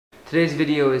Today's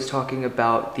video is talking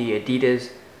about the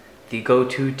Adidas, the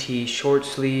Go-To Tee short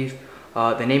sleeve.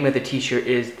 The name of the t-shirt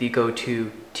is the Go-To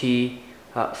Tee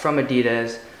from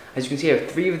Adidas. As you can see, I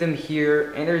have 3 of them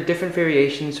here, and there are different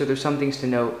variations, so there's some things to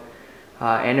note.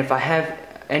 And if I have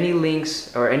any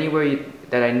links or anywhere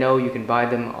that I know you can buy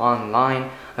them online,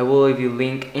 I will leave you a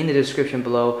link in the description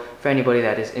below for anybody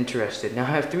that is interested. Now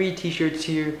I have 3 t-shirts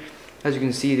here. As you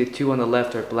can see, the 2 on the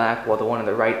left are black, while the one on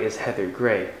the right is heather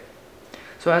gray.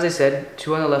 So as I said,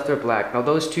 2 on the left are black. Now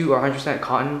those 2 are 100%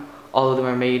 cotton. All of them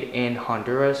are made in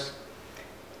Honduras.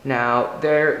 Now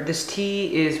this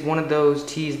tee is one of those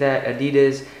tees that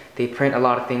Adidas, they print a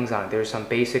lot of things on. There's some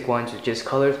basic ones with just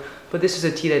colors, but this is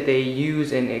a tee that they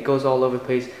use and it goes all over the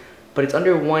place. But it's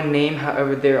under one name.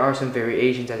 However, there are some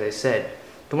variations, as I said.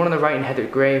 The one on the right in heather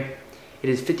gray, it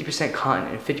is 50% cotton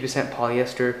and 50%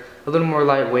 polyester, a little more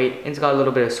lightweight, and it's got a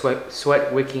little bit of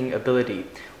sweat wicking ability.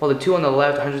 While the 2 on the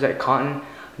left, 100% cotton,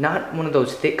 not one of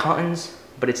those thick cottons,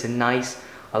 but it's a nice,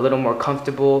 a little more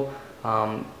comfortable,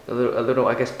 a little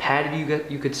I guess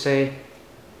padded you could say,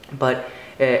 but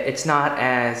it's not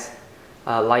as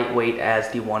lightweight as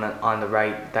the one on the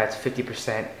right. That's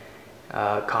 50%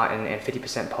 cotton and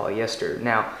 50% polyester.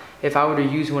 Now, if I were to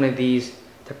use one of these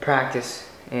to practice,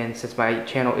 and since my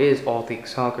channel is all things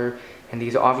soccer, and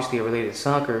these are obviously related to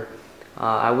soccer,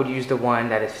 I would use the one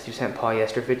that is 50%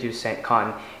 polyester, 50%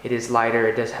 cotton. It is lighter,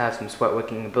 it does have some sweat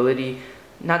wicking ability.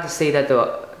 Not to say that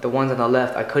the ones on the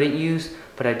left I couldn't use,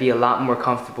 but I'd be a lot more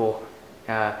comfortable.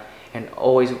 And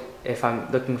always, if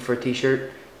I'm looking for a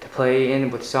t-shirt to play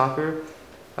in with soccer,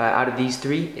 out of these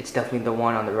 3, it's definitely the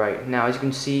one on the right. Now, as you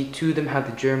can see, 2 of them have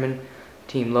the German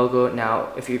team logo. Now,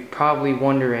 if you're probably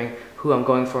wondering who I'm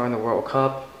going for in the World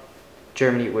Cup,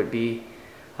 Germany would be.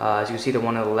 As you can see, the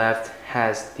one on the left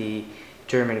has the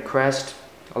German crest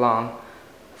along.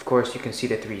 Of course, you can see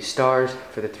the 3 stars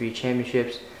for the 3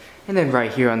 championships. And then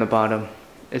right here on the bottom,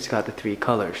 it's got the 3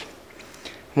 colors.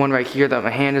 One right here that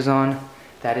my hand is on,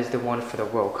 that is the one for the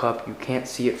World Cup. You can't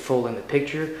see it full in the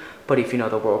picture, but if you know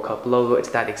the World Cup logo, it's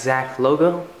that exact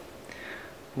logo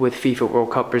with FIFA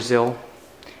World Cup Brazil.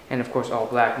 And of course, all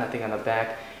black, nothing on the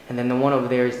back. And then the one over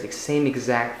there is the same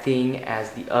exact thing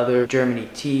as the other Germany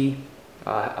tee.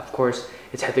 Of course,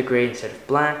 it's heather gray instead of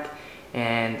black,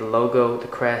 and the logo, the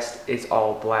crest, is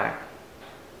all black.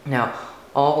 Now,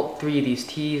 all 3 of these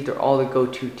tees, they're all the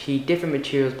Go-To Tee, different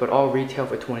materials, but all retail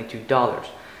for $22.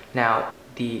 Now,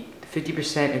 the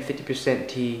 50% and 50%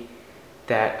 tee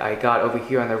that I got over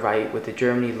here on the right with the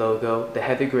Germany logo, the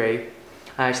heather gray,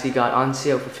 I actually got on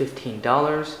sale for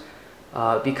 $15.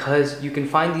 Because you can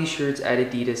find these shirts at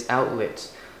Adidas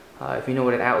outlets. If you know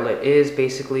what an outlet is,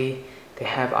 basically they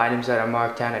have items that are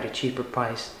marked down at a cheaper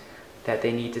price that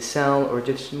they need to sell, or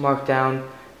just marked down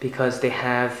because they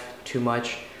have too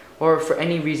much, or for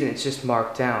any reason it's just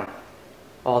marked down.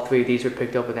 All 3 of these were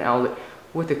picked up with an outlet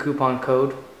with a coupon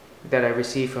code that I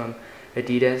received from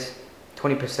Adidas,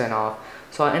 20% off.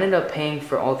 So I ended up paying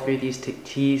for all 3 of these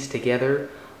tees together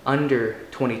under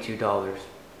 $22.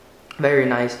 Very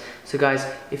nice. So guys,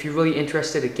 if you're really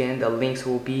interested, again, the links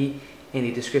will be in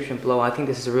the description below. I think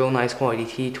this is a real nice quality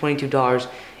tee. $22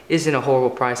 isn't a horrible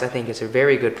price. I think it's a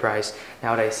very good price.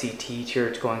 Now that I see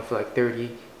t-shirts going for like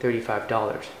 $30,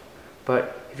 $35.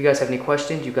 But if you guys have any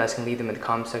questions, you guys can leave them in the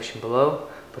comment section below.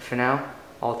 But for now,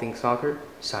 all things soccer,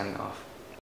 signing off.